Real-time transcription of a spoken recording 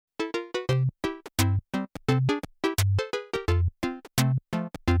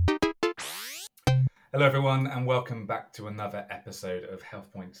Hello, everyone, and welcome back to another episode of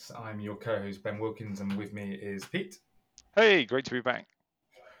Health Points. I'm your co-host Ben Wilkins, and with me is Pete. Hey, great to be back.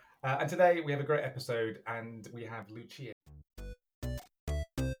 And today we have a great episode, and we have Lucia.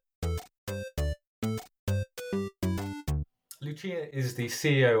 Lucia is the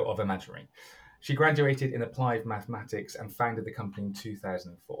CEO of Imaginary. She graduated in applied mathematics and founded the company in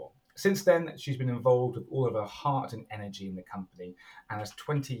 2004. Since then, she's been involved with all of her heart and energy in the company and has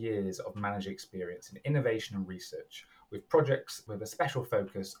 20 years of manager experience in innovation and research, with projects with a special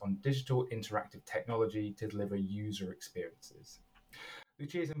focus on digital interactive technology to deliver user experiences.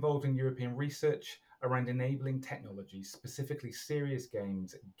 Lucia is involved in European research around enabling technologies, specifically serious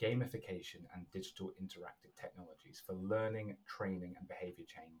games, gamification, and digital interactive technologies for learning, training, and behavior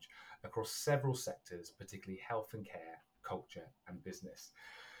change across several sectors, particularly health and care, culture, and business.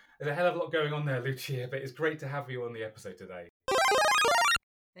 There's a hell of a lot going on there, Lucia, but it's great to have you on the episode today.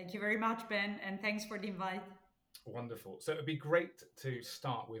 Thank you very much, Ben, and thanks for the invite. Wonderful. So it'd be great to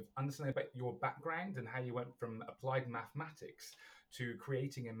start with understanding about your background and how you went from applied mathematics to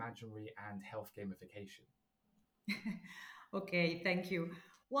creating imaginary and health gamification. Okay, thank you.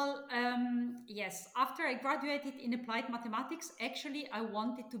 Well, yes, after I graduated in applied mathematics, actually, I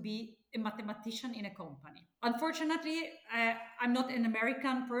wanted to be a mathematician in a company. Unfortunately, I'm not an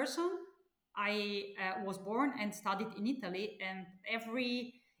American person. I was born and studied in Italy, and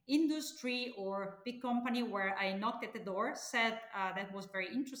every industry or big company where I knocked at the door said that was very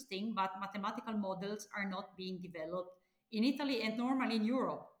interesting, but mathematical models are not being developed in Italy and normally in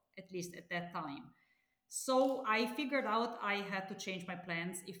Europe, at least at that time. So I figured out I had to change my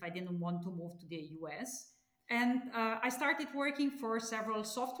plans if I didn't want to move to the US. And I started working for several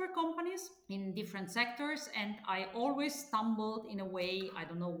software companies in different sectors. And I always stumbled in a way, I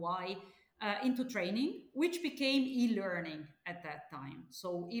don't know why, into training, which became e learning at that time.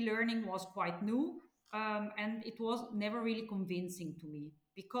 So e learning was quite new, and it was never really convincing to me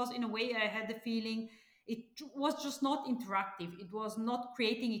because, in a way, I had the feeling was just not interactive. It was not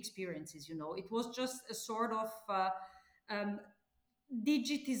creating experiences. It was just a sort of um,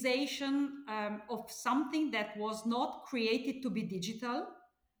 digitization of something that was not created to be digital.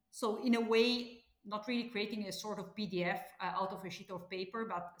 So in a way, not really creating a sort of PDF out of a sheet of paper,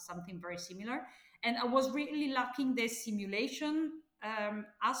 but something very similar. And I was really lacking the simulation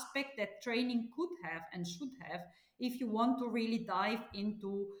aspect that training could have and should have if you want to really dive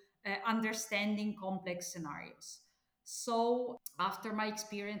into understanding complex scenarios. So, after my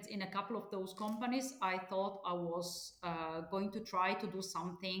experience in a couple of those companies, I thought I was going to try to do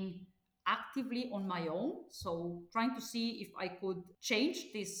something actively on my own. So, trying to see if I could change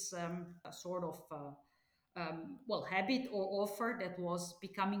this sort of habit or offer that was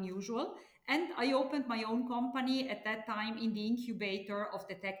becoming usual. And I opened my own company at that time in the incubator of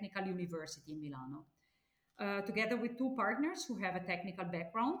the Technical University in Milano, together with two partners who have a technical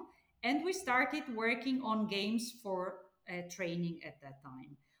background. And we started working on games for training at that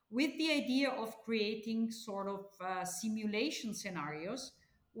time with the idea of creating sort of simulation scenarios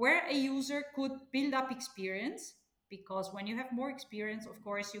where a user could build up experience. Because when you have more experience, of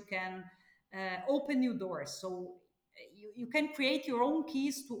course, you can open new doors. So you can create your own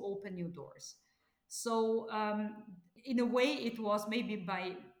keys to open new doors. So, in a way, it was maybe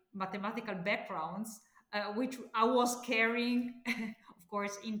by mathematical backgrounds which I was carrying, of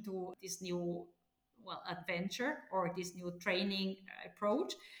course, into this new adventure or this new training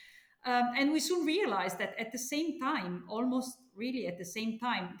approach. And we soon realized that at the same time, almost really at the same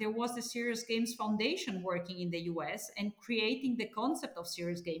time, there was the Serious Games Foundation working in the US and creating the concept of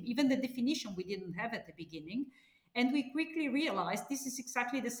serious game, even the definition we didn't have at the beginning. And we quickly realized this is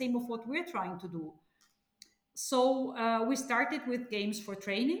exactly the same of what we're trying to do. So we started with games for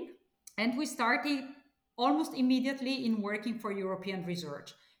training, and we started almost immediately in working for European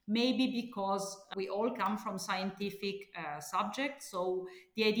research. Maybe because we all come from scientific subjects, so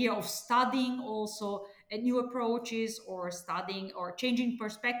the idea of studying also new approaches or studying or changing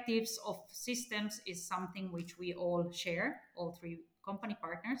perspectives of systems is something which we all share, all three company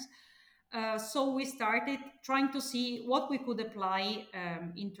partners. So we started trying to see what we could apply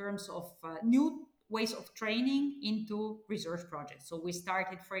in terms of new ways of training into research projects. So we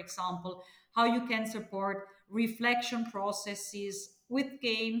started, for example, how you can support reflection processes with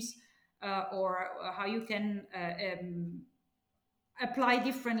games, or how you can apply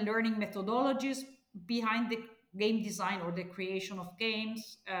different learning methodologies behind the game design or the creation of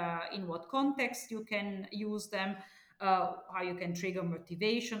games, in what context you can use them, how you can trigger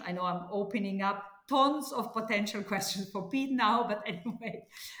motivation. I know I'm opening up tons of potential questions for Pete now, but anyway,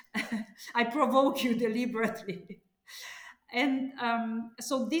 I provoke you deliberately. And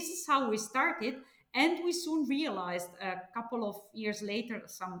so this is how we started. And we soon realized a couple of years later,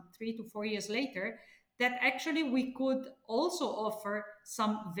 some 3 to 4 years later, that actually we could also offer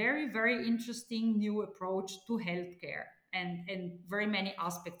some very, very interesting new approach to healthcare and very many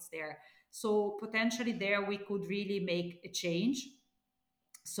aspects there. So potentially there we could really make a change.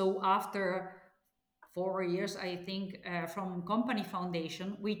 So after 4 years, I think, from company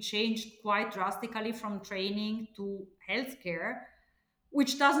foundation, we changed quite drastically from training to healthcare,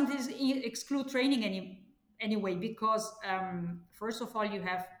 which doesn't exclude training anyway, because first of all, you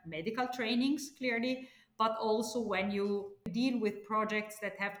have medical trainings clearly, but also when you deal with projects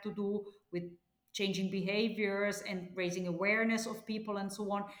that have to do with changing behaviors and raising awareness of people and so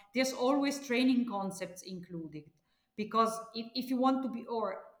on, there's always training concepts included. Because if you want to be,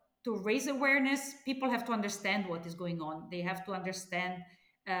 or to raise awareness, people have to understand what is going on. They have to understand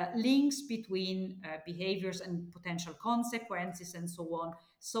links between behaviors and potential consequences and so on.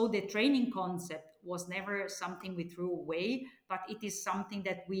 So the training concept was never something we threw away, but it is something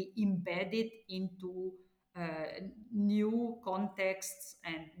that we embedded into new contexts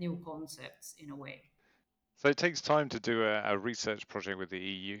and new concepts in a way. So it takes time to do a research project with the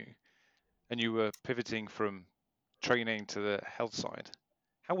EU, and you were pivoting from training to the health side.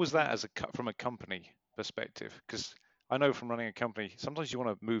 How was that as from a company perspective? Because I know from running a company, sometimes you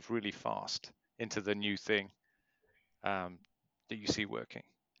want to move really fast into the new thing that you see working.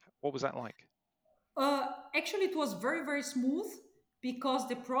 What was that like? Actually, it was very, very smooth because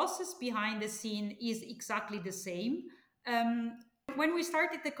the process behind the scene is exactly the same. Um, when we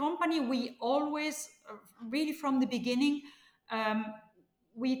started the company, we always, really from the beginning, um,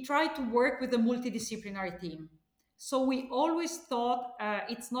 we tried to work with a multidisciplinary team. So we always thought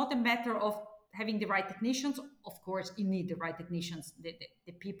it's not a matter of having the right technicians. Of course, you need the right technicians, the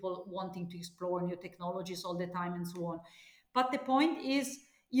people wanting to explore new technologies all the time and so on. But the point is,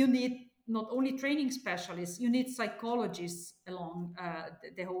 you need not only training specialists, you need psychologists along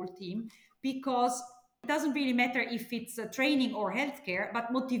the whole team, because it doesn't really matter if it's training or healthcare,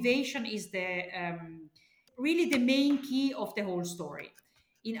 but motivation is the really the main key of the whole story.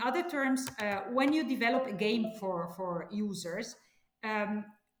 In other terms, when you develop a game for users, um,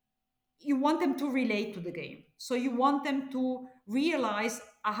 you want them to relate to the game. So you want them to realize,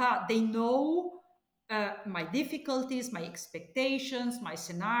 aha, they know my difficulties, my expectations, my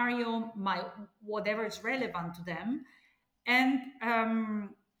scenario, my whatever is relevant to them. And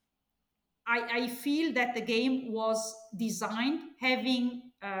I feel that the game was designed having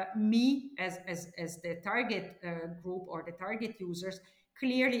me as the target group or the target users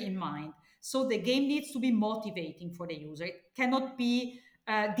clearly in mind. So the game needs to be motivating for the user. It cannot be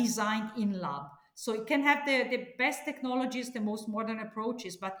designed in lab. So it can have the best technologies, the most modern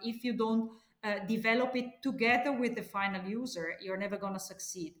approaches, but if you don't develop it together with the final user, you're never going to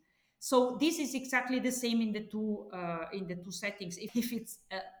succeed. So this is exactly the same in the two settings. If it's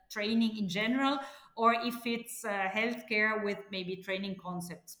training in general, or if it's healthcare with maybe training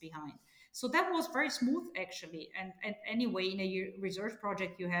concepts behind. So that was very smooth actually. And anyway, in a research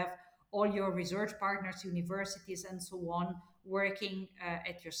project, you have all your research partners, universities, and so on working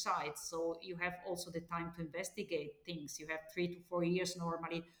at your side. So you have also the time to investigate things. You have 3 to 4 years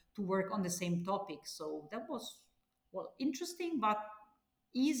normally to work on the same topic. So that was, well, interesting, but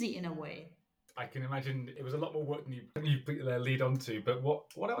easy in a way. I can imagine it was a lot more work than you lead on to. But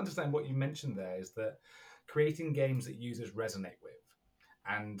what I understand, what you mentioned there, is that creating games that users resonate with.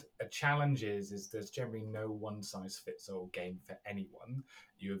 And a challenge is there's generally no one size fits all game for anyone.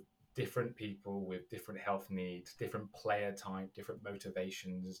 You have different people with different health needs, different player type, different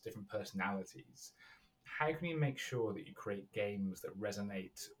motivations, different personalities. How can you make sure that you create games that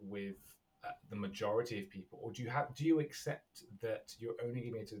resonate with the majority of people, or do you accept that you're only going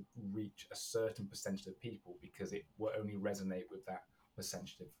to be able to reach a certain percentage of people because it will only resonate with that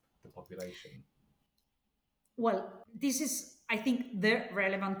percentage of the population? Well, this is, I think, the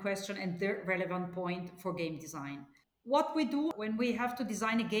relevant question and the relevant point for game design. What we do when we have to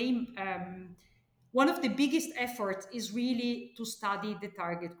design a game, one of the biggest efforts is really to study the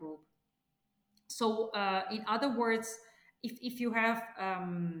target group. So, in other words, if you have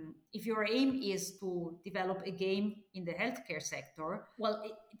if your aim is to develop a game in the healthcare sector, well,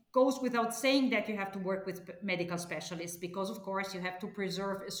 it goes without saying that you have to work with medical specialists, because of course you have to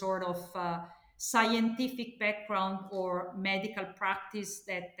preserve a sort of scientific background or medical practice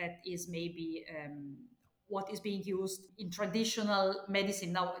that is maybe what is being used in traditional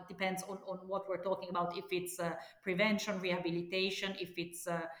medicine. Now it depends on what we're talking about, if it's prevention, rehabilitation, if it's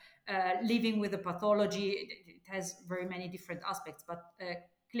living with a pathology. It has very many different aspects, but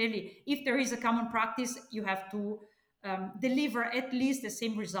clearly, if there is a common practice, you have to deliver at least the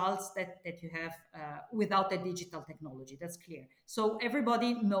same results that you have without the digital technology. That's clear. So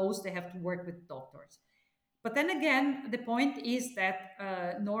everybody knows they have to work with doctors. But then again, the point is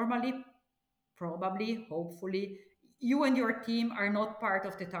that normally, probably, hopefully, you and your team are not part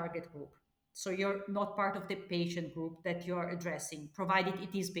of the target group. So you're not part of the patient group that you're addressing, provided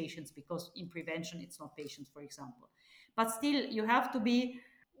it is patients, because in prevention, it's not patients, for example. But still, you have to be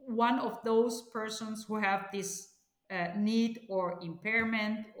one of those persons who have this need or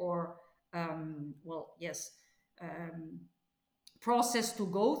impairment or, yes, um, process to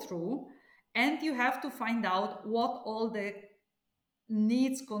go through. And you have to find out what all the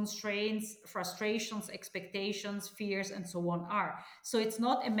needs, constraints, frustrations, expectations, fears, and so on are. So it's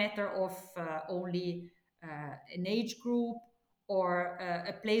not a matter of only an age group or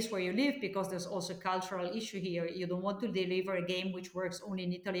a place where you live, because there's also a cultural issue here. You don't want to deliver a game which works only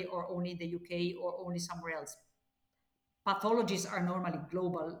in Italy or only in the UK or only somewhere else. Pathologies are normally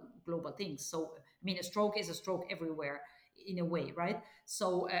global things. So I mean, a stroke is a stroke everywhere in a way, right?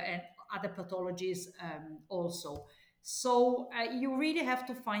 So and other pathologies also. So you really have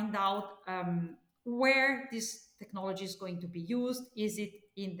to find out where this technology is going to be used. Is it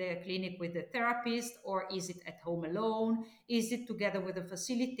in the clinic with the therapist, or is it at home alone? Is it together with a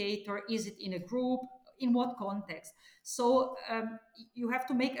facilitator? Is it in a group? In what context? So you have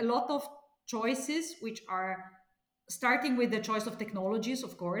to make a lot of choices, which are starting with the choice of technologies,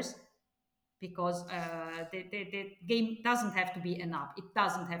 of course, because the game doesn't have to be an app. It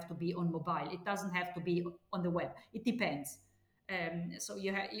doesn't have to be on mobile. It doesn't have to be on the web. It depends. So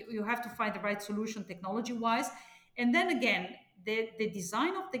you have to find the right solution technology-wise. And then again, the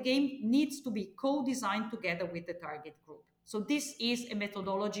design of the game needs to be co-designed together with the target group. So this is a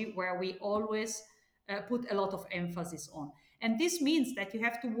methodology where we always put a lot of emphasis on. And this means that you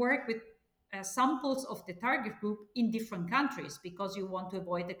have to work with samples of the target group in different countries, because you want to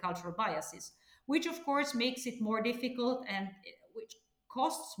avoid the cultural biases, which of course makes it more difficult and which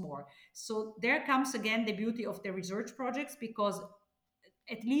costs more. So there comes again the beauty of the research projects, because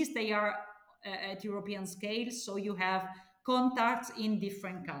at least they are at European scale, so you have contacts in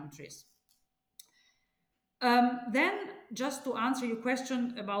different countries. Then, just to answer your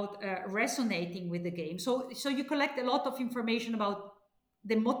question about resonating with the game, so you collect a lot of information about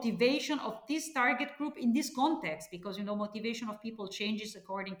the motivation of this target group in this context, because motivation of people changes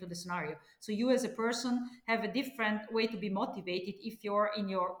according to the scenario. So you as a person have a different way to be motivated if you're in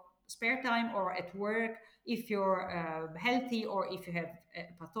your spare time or at work, if you're healthy or if you have a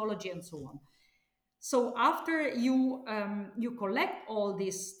pathology and so on. So after you collect all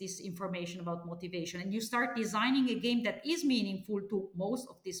this information about motivation and you start designing a game that is meaningful to most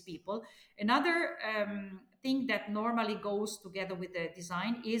of these people, another thing that normally goes together with the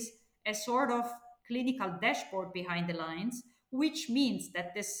design is a sort of clinical dashboard behind the lines, which means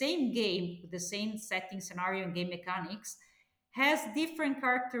that the same game, the same setting, scenario, and game mechanics has different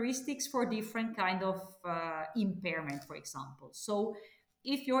characteristics for different kind of impairment, for example. So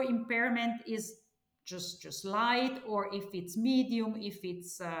if your impairment is just light, or if it's medium, if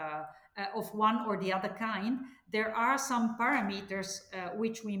it's of one or the other kind, there are some parameters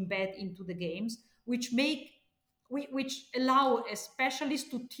which we embed into the games, which allow a specialist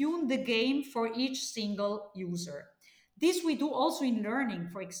to tune the game for each single user. This we do also in learning,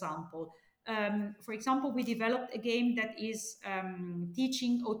 for example. We developed a game that is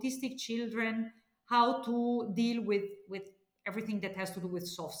teaching autistic children how to deal with everything that has to do with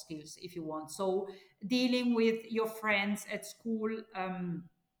soft skills, if you want. So dealing with your friends at school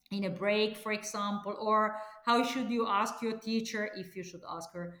in a break, for example, or how should you ask your teacher, if you should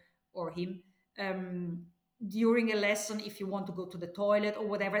ask her or him, during a lesson, if you want to go to the toilet or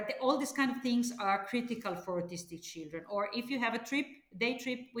whatever. All these kind of things are critical for autistic children. Or if you have a day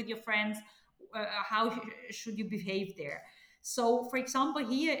trip with your friends, how should you behave there? So, for example,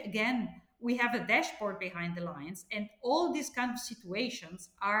 here again, we have a dashboard behind the lines, and all these kind of situations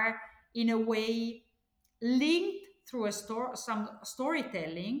are in a way linked through some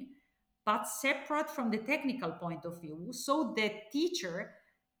storytelling, but separate from the technical point of view, so the teacher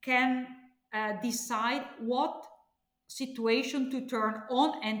can decide what situation to turn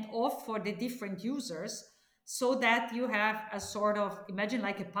on and off for the different users, so that you have a sort of, imagine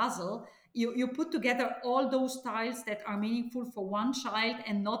like a puzzle. You put together all those tiles that are meaningful for one child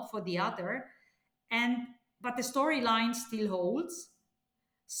and not for the other, but the storyline still holds,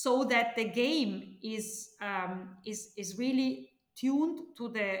 so that the game is really tuned to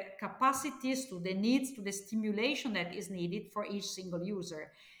the capacities, to the needs, to the stimulation that is needed for each single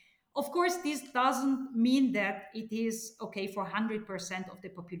user. Of course, this doesn't mean that it is okay for 100% of the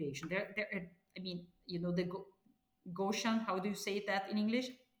population. I mean, the Gaussian, how do you say that in English?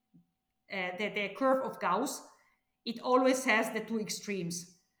 The curve of Gauss, it always has the two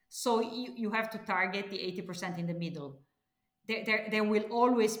extremes. So you have to target the 80% in the middle. There will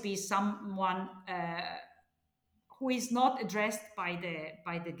always be someone who is not addressed by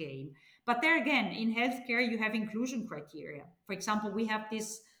the game. But there again, in healthcare, you have inclusion criteria. For example, we have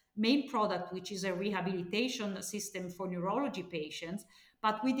this main product, which is a rehabilitation system for neurology patients,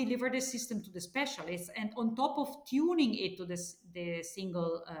 but we deliver the system to the specialists. And on top of tuning it to the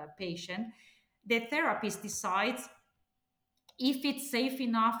single patient, the therapist decides if it's safe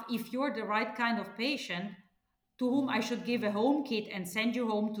enough, if you're the right kind of patient to whom I should give a home kit and send you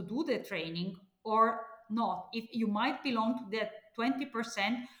home to do the training or not. If you might belong to that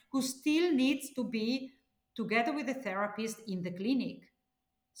 20% who still needs to be together with the therapist in the clinic.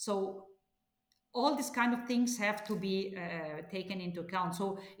 So all these kind of things have to be taken into account.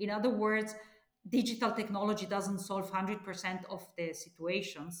 So in other words, digital technology doesn't solve 100% of the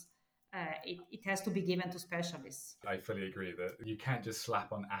situations. It has to be given to specialists. I fully agree that you can't just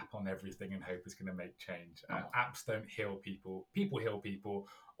slap an app on everything and hope it's going to make change. Apps don't heal people. People heal people,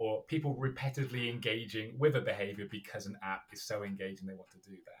 or people repetitively engaging with a behavior because an app is so engaging they want to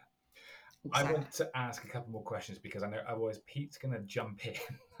do that. Exactly. I want to ask a couple more questions because I know otherwise Pete's going to jump in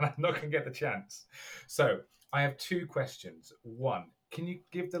and I'm not going to get the chance. So I have two questions. One, can you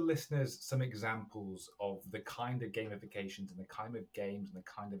give the listeners some examples of the kind of gamifications and the kind of games and the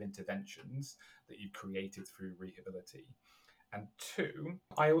kind of interventions that you've created through Rehability? And two,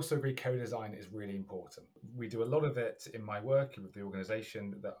 I also agree co-design is really important. We do a lot of it in my work with the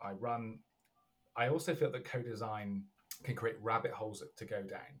organization that I run. I also feel that co-design can create rabbit holes to go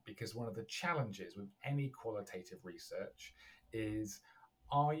down, because one of the challenges with any qualitative research is,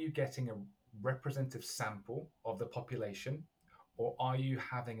 are you getting a representative sample of the population, or are you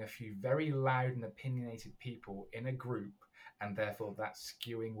having a few very loud and opinionated people in a group, and therefore that's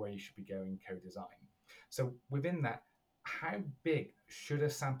skewing where you should be going co-design? So within that, how big should a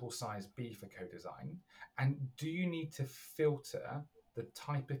sample size be for co-design? And do you need to filter the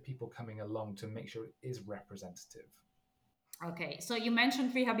type of people coming along to make sure it is representative? Okay, so you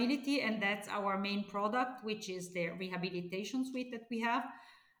mentioned Rehability, and that's our main product, which is the rehabilitation suite that we have.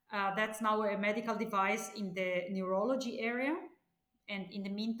 That's now a medical device in the neurology area. And in the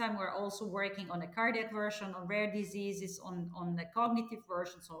meantime, we're also working on a cardiac version, on rare diseases, on the cognitive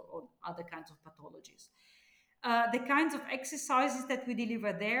versions, or on other kinds of pathologies. The kinds of exercises that we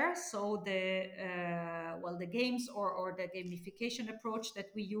deliver there, so the games or the gamification approach that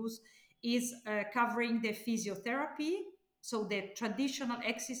we use is covering the physiotherapy, so the traditional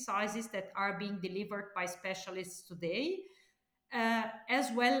exercises that are being delivered by specialists today,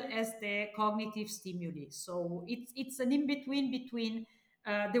 as well as the cognitive stimuli. So it's an in-between between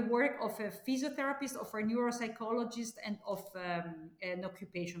the work of a physiotherapist, of a neuropsychologist, and of an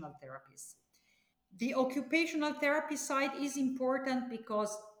occupational therapist. The occupational therapy side is important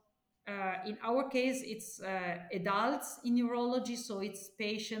because in our case, it's adults in neurology, so it's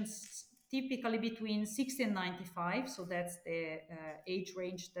patients typically between 60 and 95, so that's the age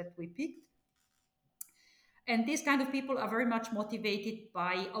range that we picked. And these kind of people are very much motivated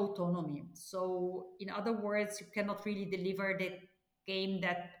by autonomy. So in other words, you cannot really deliver the game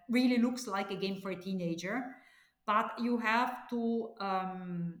that really looks like a game for a teenager, but you have to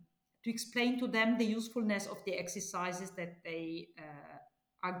explain to them the usefulness of the exercises that they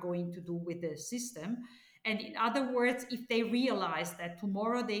are going to do with the system. And in other words, if they realize that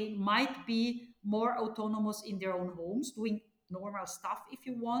tomorrow they might be more autonomous in their own homes, doing normal stuff if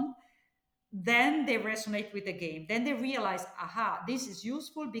you want, then they resonate with the game. Then they realize, aha, this is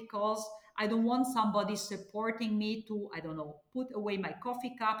useful because I don't want somebody supporting me to, I don't know, put away my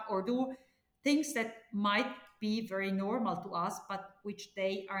coffee cup or do things that might be very normal to us, but which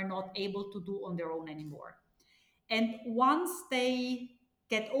they are not able to do on their own anymore. And once they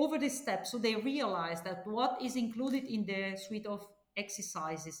get over this step, so they realize that what is included in the suite of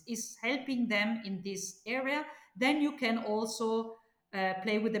exercises is helping them in this area, then you can also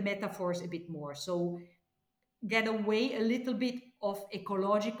play with the metaphors a bit more. So get away a little bit of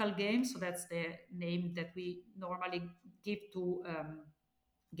ecological games. So that's the name that we normally give to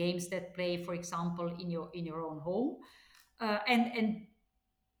games that play, for example, in your own home, and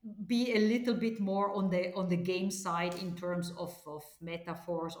be a little bit more on the game side in terms of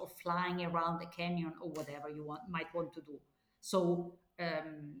metaphors or flying around the canyon or whatever you might want to do. So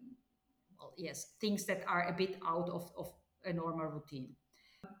yes, things that are a bit out of a normal routine.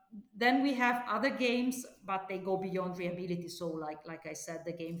 then we have other games, but they go beyond rehabilitation. So, like I said,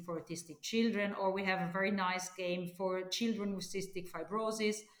 the game for autistic children, or we have a very nice game for children with cystic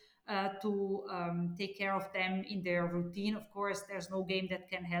fibrosis to take care of them in their routine. Of course, there's no game that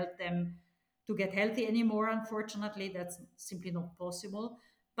can help them to get healthy anymore. Unfortunately, that's simply not possible.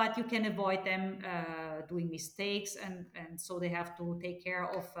 But you can avoid them doing mistakes, and so they have to take care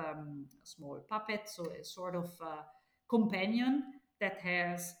of a small puppet, so a sort of companion that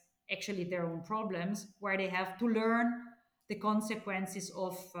has actually their own problems, where they have to learn the consequences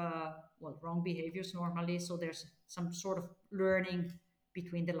of wrong behaviors normally. So there's some sort of learning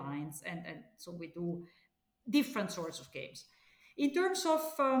between the lines, and so we do different sorts of games. In terms of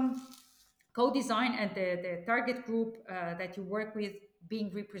co-design and the target group that you work with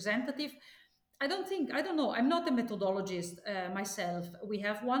being representative, I don't know, I'm not a methodologist myself. We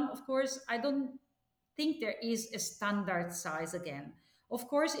have one, of course. I don't think there is a standard size again. Of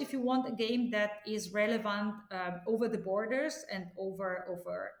course, if you want a game that is relevant over the borders and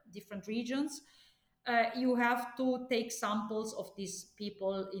over different regions, you have to take samples of these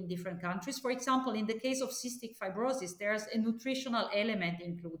people in different countries. For example, in the case of cystic fibrosis, there's a nutritional element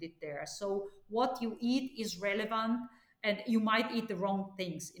included there. So what you eat is relevant, and you might eat the wrong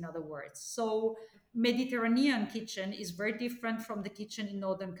things, in other words. So Mediterranean kitchen is very different from the kitchen in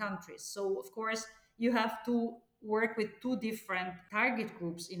northern countries. So of course, you have to work with two different target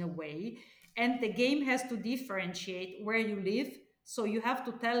groups in a way, and the game has to differentiate where you live. So you have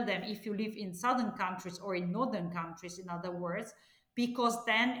to tell them if you live in southern countries or in northern countries, in other words, because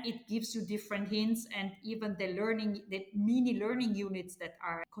then it gives you different hints, and even the mini learning units that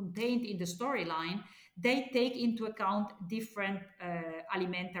are contained in the storyline, they take into account different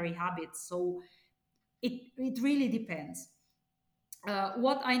alimentary habits. So it really depends.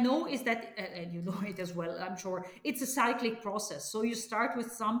 What I know is that, and you know it as well, I'm sure, it's a cyclic process. So you start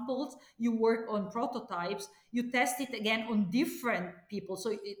with samples, you work on prototypes, you test it again on different people.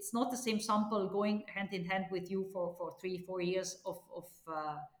 So it's not the same sample going hand in hand with you for 3-4 years of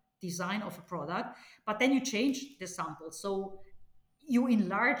design of a product, but then you change the sample. So you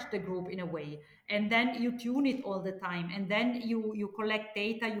enlarge the group in a way, and then you tune it all the time, and then you collect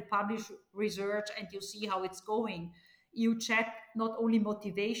data, you publish research, and you see how it's going. You check not only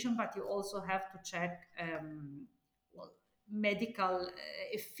motivation, but you also have to check well, medical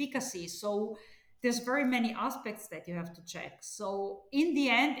efficacy. So there's very many aspects that you have to check. So in the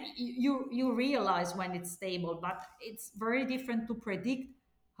end, you realize when it's stable, but it's very different to predict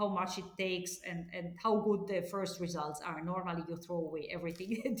how much it takes, and how good the first results are. Normally you throw away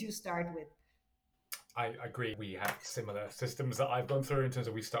everything that you start with. I agree. We have similar systems that I've gone through in terms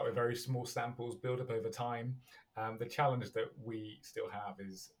of we start with very small samples, build up over time. The challenge that we still have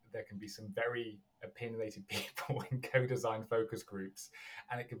is there can be some very opinionated people in co-design focus groups,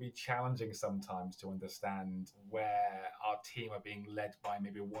 and it can be challenging sometimes to understand where our team are being led by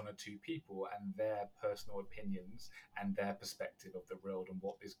maybe one or two people and their personal opinions and their perspective of the world and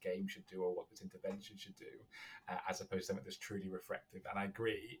what this game should do or what this intervention should do, as opposed to something that's truly reflective. And I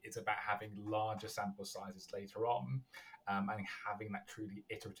agree, it's about having larger sample sizes later on, and having that truly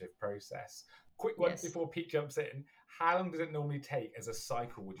iterative process. Quick one before Pete jumps in. How long does it normally take as a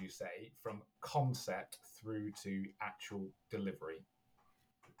cycle, would you say, from concept through to actual delivery?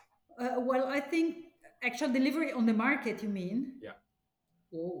 Well, I think actual delivery on the market, you mean? Yeah.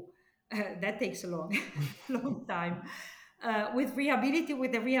 Oh, that takes a long time. With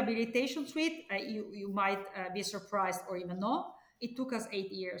the rehabilitation suite, you might be surprised or even not. It took us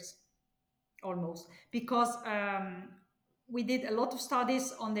 8 years almost, because we did a lot of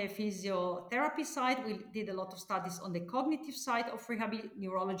studies on the physiotherapy side. We did a lot of studies on the cognitive side of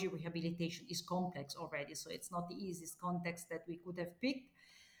neurology. Rehabilitation is complex already, so it's not the easiest context that we could have picked.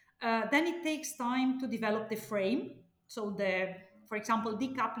 Then it takes time to develop the frame. So for example,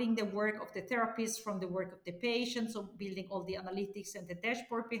 decoupling the work of the therapist from the work of the patient. So building all the analytics and the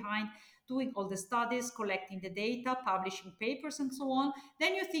dashboard behind, doing all the studies, collecting the data, publishing papers, and so on.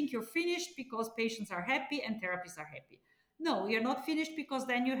 Then you think you're finished because patients are happy and therapists are happy. No, you're not finished, because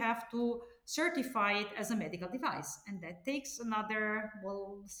then you have to certify it as a medical device. And that takes another,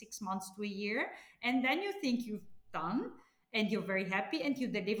 6 months to a year. And then you think you've done, and you're very happy, and you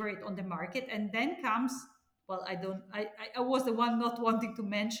deliver it on the market. And then comes, I was the one not wanting to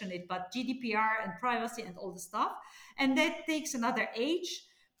mention it, but GDPR and privacy and all the stuff. And that takes another age,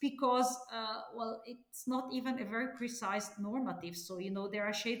 because, it's not even a very precise normative. So, there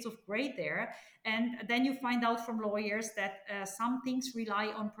are shades of gray there. And then you find out from lawyers that some things rely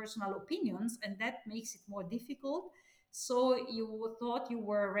on personal opinions, and that makes it more difficult. So you thought you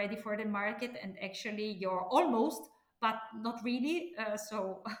were ready for the market, and actually you're almost, but not really.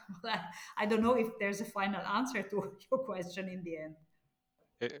 So I don't know if there's a final answer to your question in the end.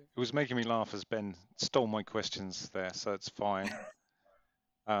 It was making me laugh as Ben stole my questions there, so it's fine.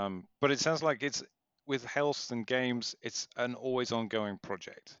 But it sounds like it's with health and games, it's an always ongoing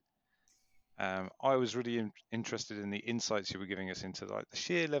project. I was really interested in the insights you were giving us into like the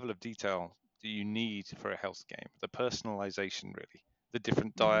sheer level of detail that you need for a health game, the personalization, really, the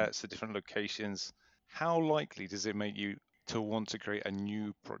different diets, the different locations. How likely does it make you to want to create a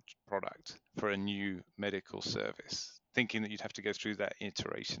new product for a new medical service, thinking that you'd have to go through that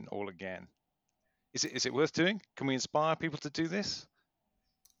iteration all again? Is it worth doing? Can we inspire people to do this?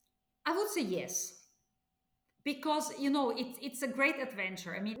 I would say yes, because it's a great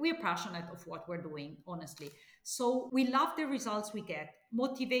adventure. I mean, we're passionate of what we're doing, honestly. So we love the results we get.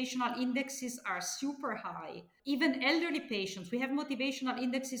 Motivational indexes are super high. Even elderly patients, we have motivational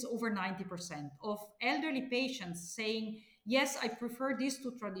indexes over 90% of elderly patients saying, yes, I prefer this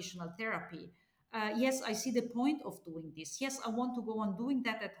to traditional therapy. Yes, I see the point of doing this. Yes, I want to go on doing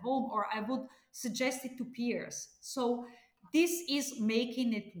that at home, or I would suggest it to peers. So this is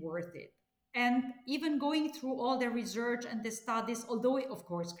making it worth it. And even going through all the research and the studies, although of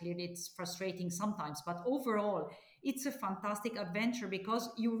course clearly it's frustrating sometimes, but overall it's a fantastic adventure, because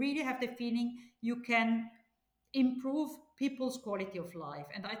you really have the feeling you can improve people's quality of life.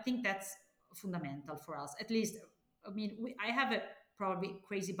 And I think that's fundamental for us, at least. I mean, I have a probably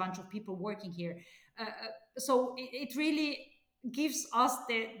crazy bunch of people working here, so it really gives us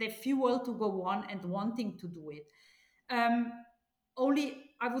the fuel to go on and wanting to do it. um, Only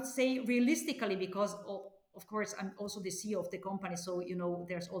I would say realistically, because of course I'm also the CEO of the company, so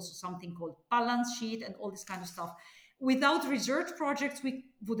there's also something called balance sheet and all this kind of stuff. Without research projects, we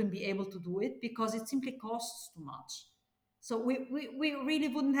wouldn't be able to do it, because it simply costs too much. So we really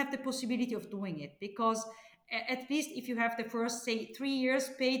wouldn't have the possibility of doing it, because at least if you have the first, say, 3 years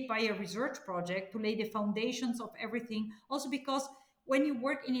paid by a research project to lay the foundations of everything. Also because when you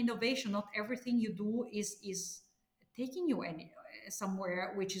work in innovation, not everything you do is taking you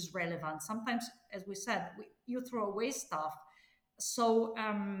somewhere which is relevant. Sometimes, as we said, you throw away stuff. So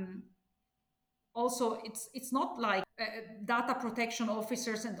also it's not like data protection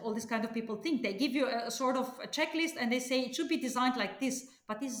officers and all these kind of people think. They give you a sort of a checklist and they say it should be designed like this,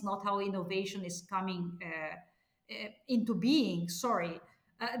 but this is not how innovation is coming into being. Sorry.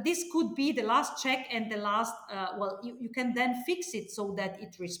 This could be the last check and the last, well, you can then fix it so that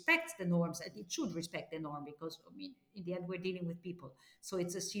it respects the norms, and it should respect the norm, because, I mean, in the end, we're dealing with people. So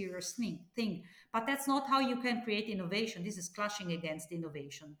it's a serious thing. But that's not how you can create innovation. This is clashing against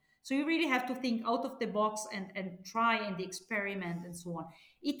innovation. So you really have to think out of the box and try and experiment and so on.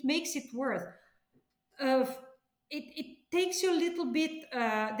 It makes it worth. Uh, it takes you a little bit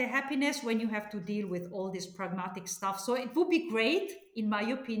the happiness when you have to deal with all this pragmatic stuff. So it would be great, in my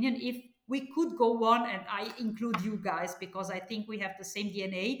opinion, if we could go on, and I include you guys because I think we have the same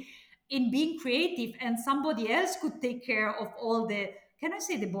DNA in being creative, and somebody else could take care of all the, can I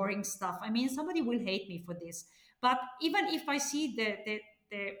say, the boring stuff. I mean, somebody will hate me for this, but even if I see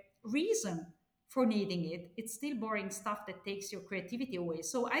the reason for needing it, it's still boring stuff that takes your creativity away.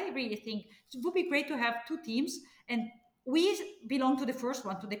 So I really think it would be great to have two teams, and we belong to the first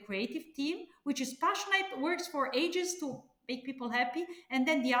one, to the creative team, which is passionate, works for ages to make people happy, and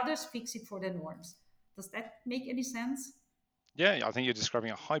then the others fix it for the norms. Does that make any sense? Yeah, I think you're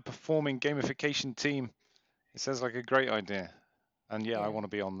describing a high-performing gamification team. It sounds like a great idea, and yeah, I want to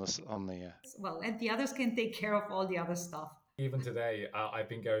be on this Well, and the others can take care of all the other stuff. Even today, I've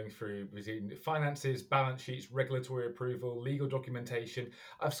been going through between finances, balance sheets, regulatory approval, legal documentation.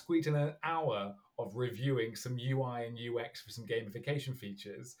 I've squeezed in an hour of reviewing some UI and UX for some gamification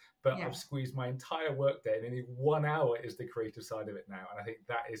features, but I've squeezed my entire workday, and only 1 hour is the creative side of it now. And I think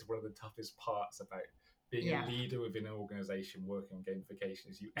that is one of the toughest parts about being a leader within an organization working on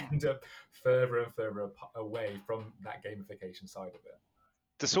gamification, is you end up further and further away from that gamification side of it.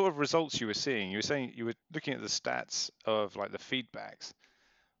 The sort of results you were seeing, you were saying you were looking at the stats of like the feedbacks.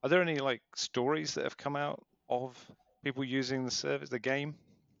 Are there any like stories that have come out of people using the service, the game,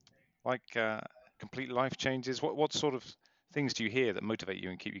 like complete life changes? What sort of things do you hear that motivate you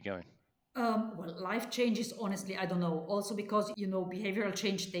and keep you going? Well, life changes, honestly, I don't know. Also because, behavioral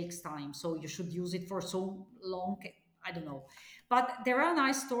change takes time. So you should use it for so long. I don't know. But there are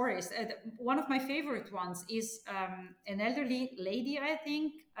nice stories. One of my favorite ones is an elderly lady, I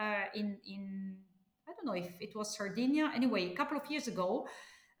think, in I don't know if it was Sardinia. Anyway, a couple of years ago,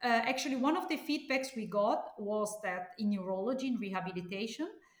 actually, one of the feedbacks we got was that in neurology, in rehabilitation,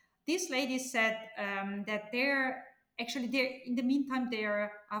 this lady said that their actually they're in the meantime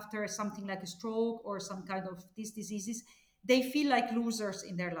they're after something like a stroke or some kind of these diseases, they feel like losers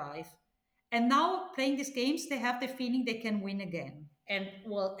in their life. And now playing these games, they have the feeling they can win again. And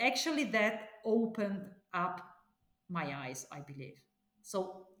well, actually, that opened up my eyes, I believe.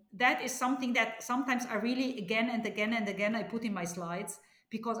 So that is something that sometimes I really again and again and again I put in my slides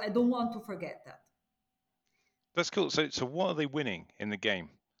because I don't want to forget that. That's cool. So what are they winning in the game?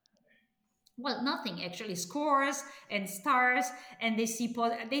 Well, nothing actually. Scores and stars, and they see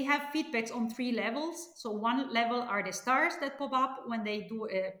they have feedbacks on 3 levels. So one level are the stars that pop up when they do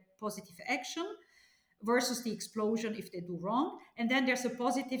a positive action, versus the explosion if they do wrong. And then there's a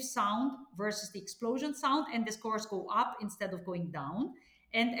positive sound versus the explosion sound, and the scores go up instead of going down.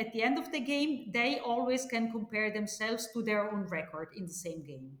 And at the end of the game, they always can compare themselves to their own record in the same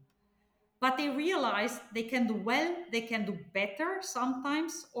game. But they realize they can do well, they can do better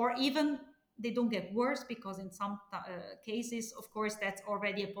sometimes, or even they don't get worse because in some cases, of course, that's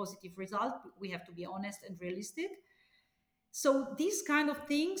already a positive result. We have to be honest and realistic. So these kind of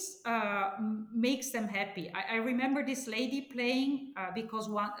things makes them happy. I remember this lady playing because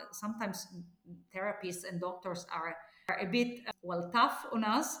sometimes therapists and doctors are a bit well tough on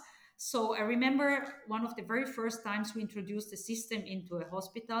us. So I remember one of the very first times we introduced the system into a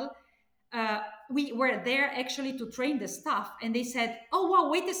hospital. We were there actually to train the staff, and they said, "Oh wow,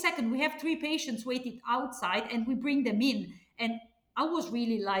 wait a second, we have 3 patients waiting outside, and we bring them in." And I was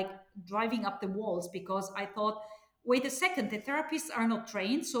really like driving up the walls because I thought, wait a second, the therapists are not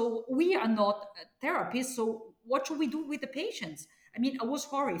trained, so we are not therapists, so what should we do with the patients? I mean, I was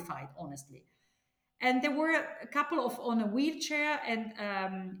horrified, honestly. And there were a couple of on a wheelchair, and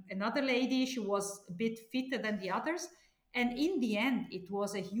another lady, she was a bit fitter than the others. And in the end, it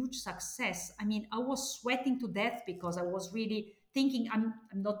was a huge success. I mean, I was sweating to death because I was really thinking I'm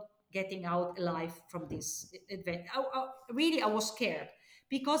not getting out alive from this event. Really, I was scared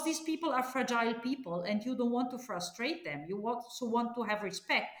because these people are fragile people and you don't want to frustrate them. You also want to have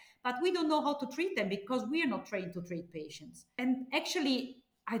respect, but we don't know how to treat them because we are not trained to treat patients. And actually,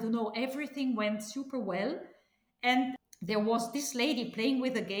 I don't know, everything went super well. And there was this lady playing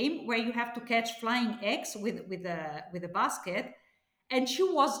with a game where you have to catch flying eggs with a basket, and she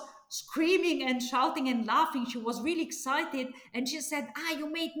was screaming and shouting and laughing. She was really excited, and she said,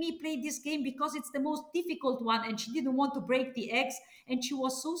 you made me play this game because it's the most difficult one, and she didn't want to break the eggs. And she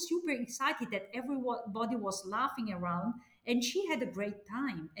was so super excited that everybody was laughing around, and she had a great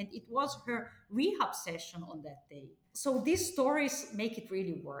time, and it was her rehab session on that day. So these stories make it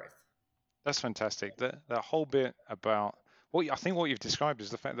really worth. That's fantastic. That whole bit about I think what you've described is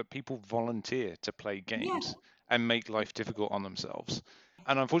the fact that people volunteer to play games and make life difficult on themselves.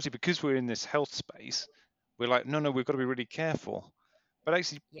 And unfortunately, because we're in this health space, we're like, no, we've got to be really careful. But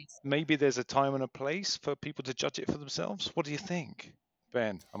actually, maybe there's a time and a place for people to judge it for themselves. What do you think,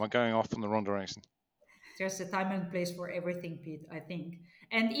 Ben? Am I going off in the wrong direction? There's a time and place for everything, Pete, I think.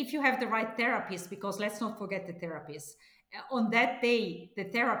 And if you have the right therapist, because let's not forget the therapists. On that day, the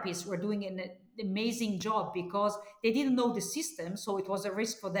therapists were doing an amazing job because they didn't know the system, so it was a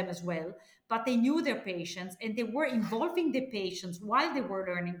risk for them as well. But they knew their patients and they were involving the patients while they were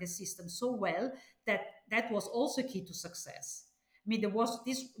learning the system so well that that was also key to success. I mean, there was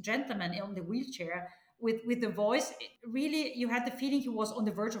this gentleman on the wheelchair with the voice. Really, you had the feeling he was on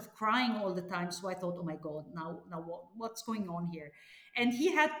the verge of crying all the time. So I thought, oh my god, now what's going on here? And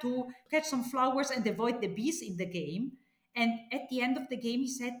he had to catch some flowers and avoid the bees in the game. And at the end of the game, he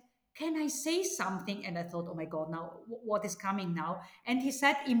said, "Can I say something?" And I thought, oh my god, now what is coming now? And he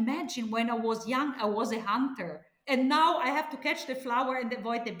said, "Imagine when I was young, I was a hunter, and now I have to catch the flower and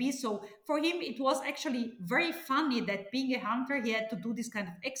avoid the bee." So for him, it was actually very funny that being a hunter, he had to do this kind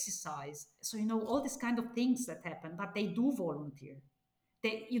of exercise. So, all these kind of things that happen, but they do volunteer.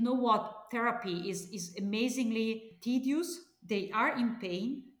 You know what? Therapy is amazingly tedious. They are in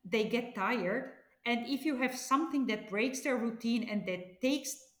pain, they get tired. And if you have something that breaks their routine and that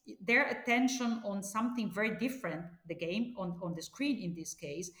takes their attention on something very different, the game on the screen in this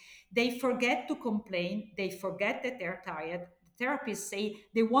case, they forget to complain, they forget that they're tired. The therapists say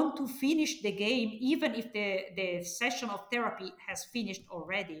they want to finish the game even if the session of therapy has finished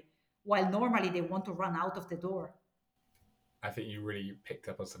already, while normally they want to run out of the door. I think you really picked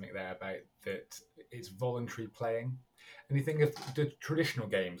up on something there about that it's voluntary playing. And you think of the traditional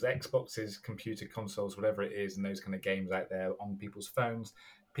games, Xboxes, computer consoles, whatever it is, and those kind of games out there on people's phones,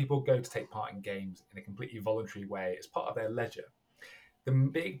 people go to take part in games in a completely voluntary way as part of their leisure. The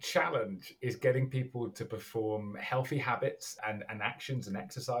big challenge is getting people to perform healthy habits and actions and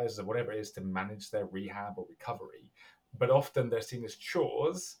exercises or whatever it is to manage their rehab or recovery. But often they're seen as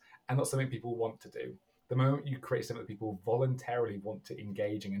chores and not something people want to do. The moment you create something that people voluntarily want to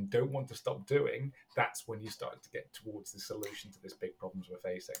engage in and don't want to stop doing, that's when you start to get towards the solution to this big problems we're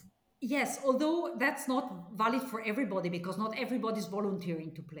facing. Yes, although that's not valid for everybody because not everybody's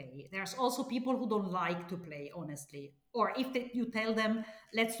volunteering to play. There's also people who don't like to play, honestly. Or if you tell them,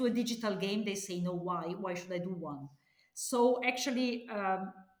 let's do a digital game, they say, no, why? Why should I do one? So actually,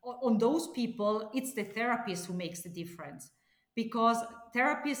 on those people, it's the therapist who makes the difference. Because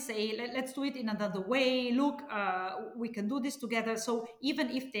therapists say, let's do it in another way. Look, we can do this together. So even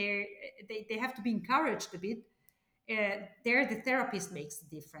if they have to be encouraged a bit, there the therapist makes the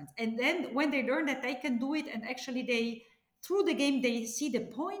difference. And then when they learn that they can do it, and actually they through the game they see the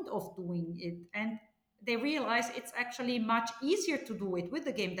point of doing it, and they realize it's actually much easier to do it with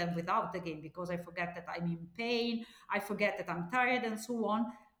the game than without the game, because I forget that I'm in pain, I forget that I'm tired, and so on.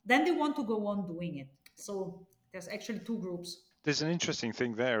 Then they want to go on doing it. So there's actually two groups. There's an interesting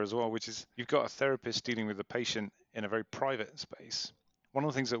thing there as well, which is you've got a therapist dealing with the patient in a very private space. One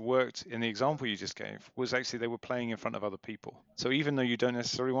of the things that worked in the example you just gave was actually they were playing in front of other people. So even though you don't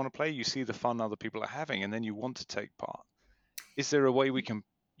necessarily want to play, you see the fun other people are having, and then you want to take part. Is there a way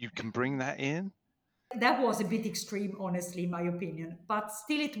you can bring that in? That was a bit extreme, honestly, in my opinion. But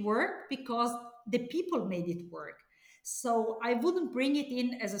still, it worked because the people made it work. So I wouldn't bring it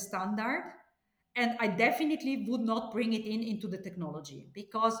in as a standard, and I definitely would not bring it in into the technology,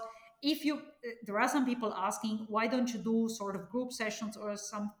 because if you there are some people asking, why don't you do sort of group sessions or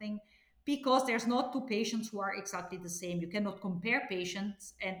something, because there's not two patients who are exactly the same. You cannot compare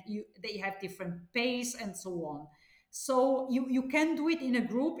patients, and they have different pace and so on. So you can do it in a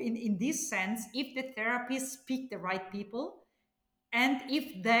group in this sense if the therapists pick the right people and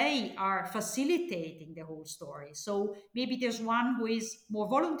if they are facilitating the whole story. So maybe there's one who is more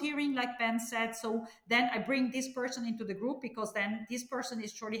volunteering, like Ben said. So then I bring this person into the group because then this person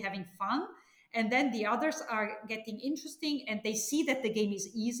is surely having fun. And then the others are getting interesting and they see that the game is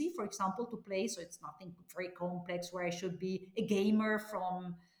easy, for example, to play. So it's nothing very complex where I should be a gamer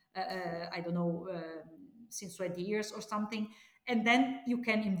from, I don't know, since 20 years or something. And then you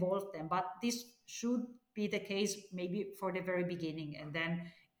can involve them. But this should be the case maybe for the very beginning, and then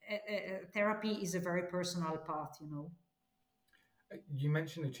therapy is a very personal path, you know. You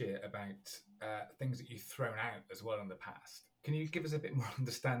mentioned, Lucia, about things that you've thrown out as well in the past. Can you give us a bit more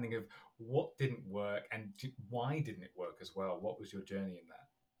understanding of what didn't work and why didn't it work as well? What was your journey in that?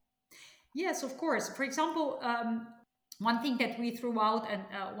 Yes, of course. For example, one thing that we threw out, and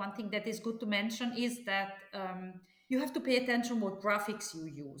one thing that is good to mention, is that you have to pay attention what graphics you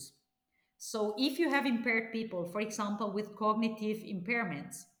use. So if you have impaired people, for example, with cognitive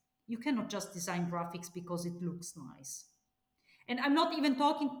impairments, you cannot just design graphics because it looks nice. And I'm not even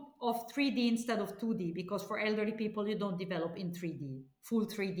talking of 3D instead of 2D, because for elderly people, you don't develop in 3D, full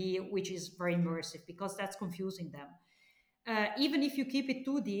 3D, which is very immersive, because that's confusing them. Even if you keep it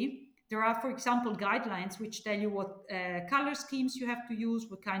 2D, there are, for example, guidelines which tell you what color schemes you have to use,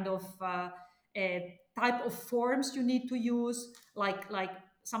 what kind of type of forms you need to use, like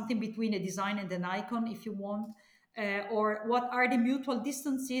something between a design and an icon, if you want. Or what are the mutual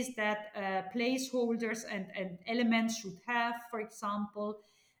distances that placeholders and elements should have, for example.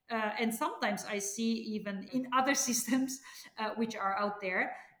 And sometimes I see even in other systems which are out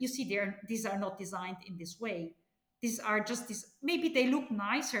there, you see these are not designed in this way. These are just this, maybe they look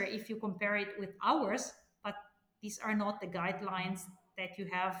nicer if you compare it with ours, but these are not the guidelines that you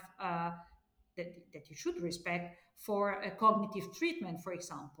have that you should respect for a cognitive treatment, for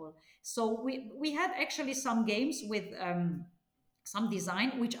example. So we had actually some games with some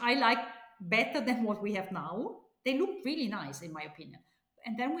design which I like better than what we have now. They look really nice, in my opinion.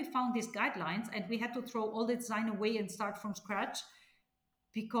 And then we found these guidelines, and we had to throw all the design away and start from scratch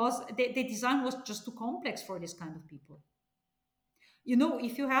because the design was just too complex for this kind of people. You know,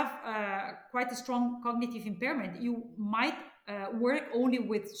 if you have quite a strong cognitive impairment, you might work only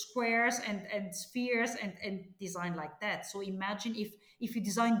with squares and spheres and design like that. So imagine if you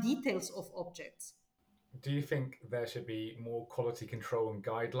design details of objects. Do you think there should be more quality control and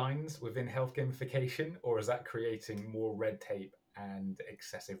guidelines within health gamification, or is that creating more red tape and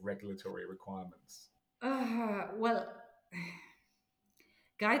excessive regulatory requirements? Well,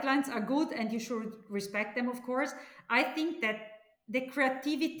 guidelines are good and you should respect them, of course. I think that the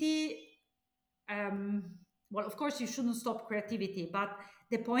creativity, well, of course, you shouldn't stop creativity, but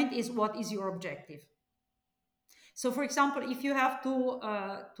the point is, what is your objective? So, for example, if you have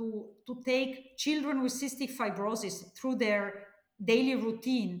to take children with cystic fibrosis through their daily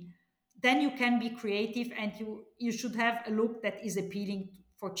routine, then you can be creative and you should have a look that is appealing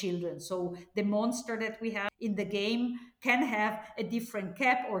for children. So the monster that we have in the game can have a different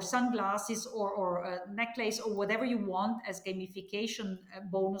cap or sunglasses or a necklace or whatever you want as gamification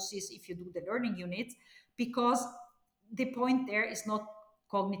bonuses if you do the learning units, because the point there is not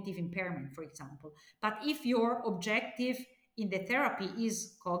cognitive impairment, for example. But if your objective in the therapy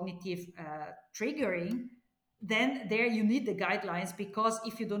is cognitive triggering, then there you need the guidelines, because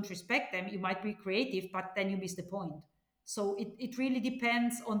if you don't respect them, you might be creative, but then you miss the point. So it really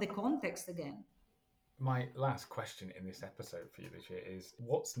depends on the context again. My last question in this episode for you, Lucia, is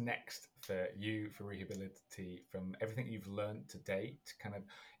what's next for you, for Rehability, from everything you've learned to date? Kind of,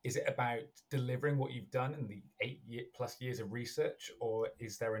 is it about delivering what you've done in the 8+ years of research, or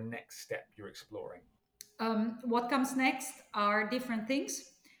is there a next step you're exploring? What comes next are different things.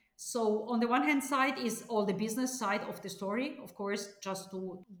 So on the one hand side is all the business side of the story, of course, just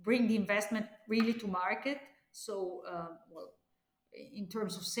to bring the investment really to market. So, in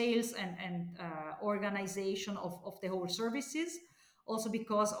terms of sales and organization of the whole services, also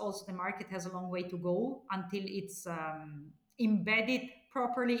because also the market has a long way to go until it's embedded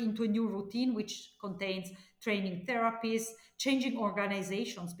properly into a new routine, which contains training therapies, changing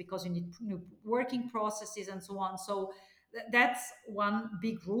organizations, because you need new working processes and so on. So that's one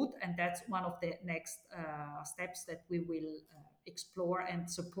big route, and that's one of the next steps that we will explore and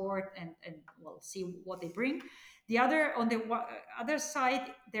support and see what they bring. The other, on the other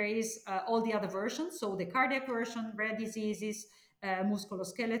side, there is all the other versions. So the cardiac version, rare diseases,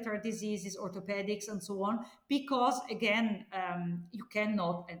 musculoskeletal diseases, orthopedics, and so on. Because again, you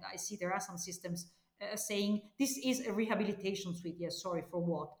cannot, and I see there are some systems saying this is a rehabilitation suite. Yes, sorry, for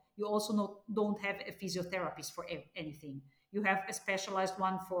what? You also don't have a physiotherapist for anything. You have a specialized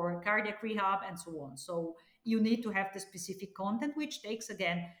one for cardiac rehab and so on. So you need to have the specific content, which takes,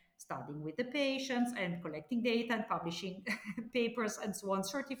 again, studying with the patients and collecting data and publishing papers and so on,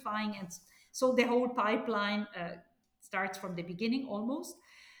 certifying. And so the whole pipeline starts from the beginning almost.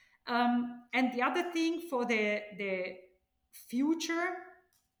 And the other thing for the future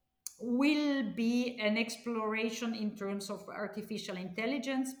will be an exploration in terms of artificial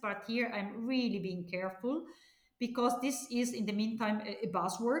intelligence. But here I'm really being careful, because this is in the meantime a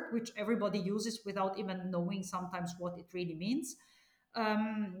buzzword which everybody uses without even knowing sometimes what it really means.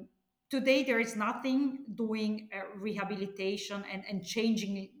 Today there is nothing doing rehabilitation and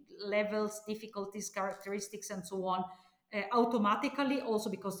changing levels, difficulties, characteristics, and so on automatically,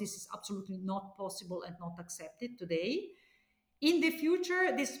 also because this is absolutely not possible and not accepted today. In the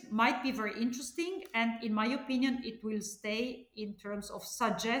future, this might be very interesting, and in my opinion, it will stay in terms of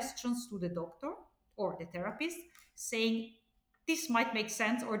suggestions to the doctor or the therapist, saying this might make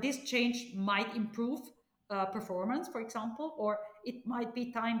sense, or this change might improve performance, for example, or it might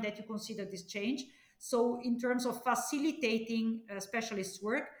be time that you consider this change. So, in terms of facilitating specialist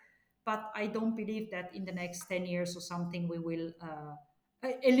work, but I don't believe that in the next 10 years or something we will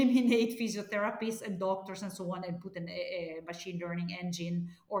eliminate physiotherapists and doctors and so on, and put a machine learning engine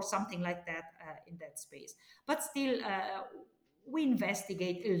or something like that in that space. But still, we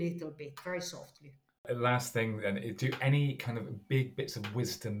investigate a little bit, very softly. Last thing then, do any kind of big bits of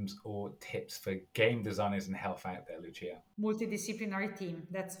wisdoms or tips for game designers and health out there, Lucia? Multidisciplinary team.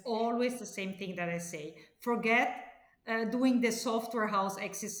 That's always the same thing that I say. Forget doing the software house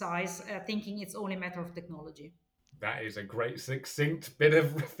exercise, thinking it's only a matter of technology. That is a great succinct bit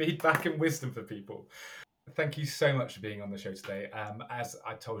of feedback and wisdom for people. Thank you so much for being on the show today. As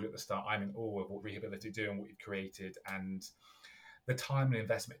I told you at the start, I'm in awe of what Rehability do and what you've created, and the time and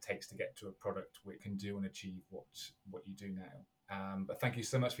investment it takes to get to a product which can do and achieve what you do now. But thank you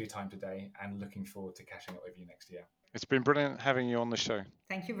so much for your time today, and looking forward to catching up with you next year. It's been brilliant having you on the show.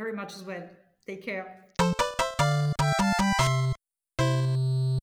 Thank you very much as well. Take care.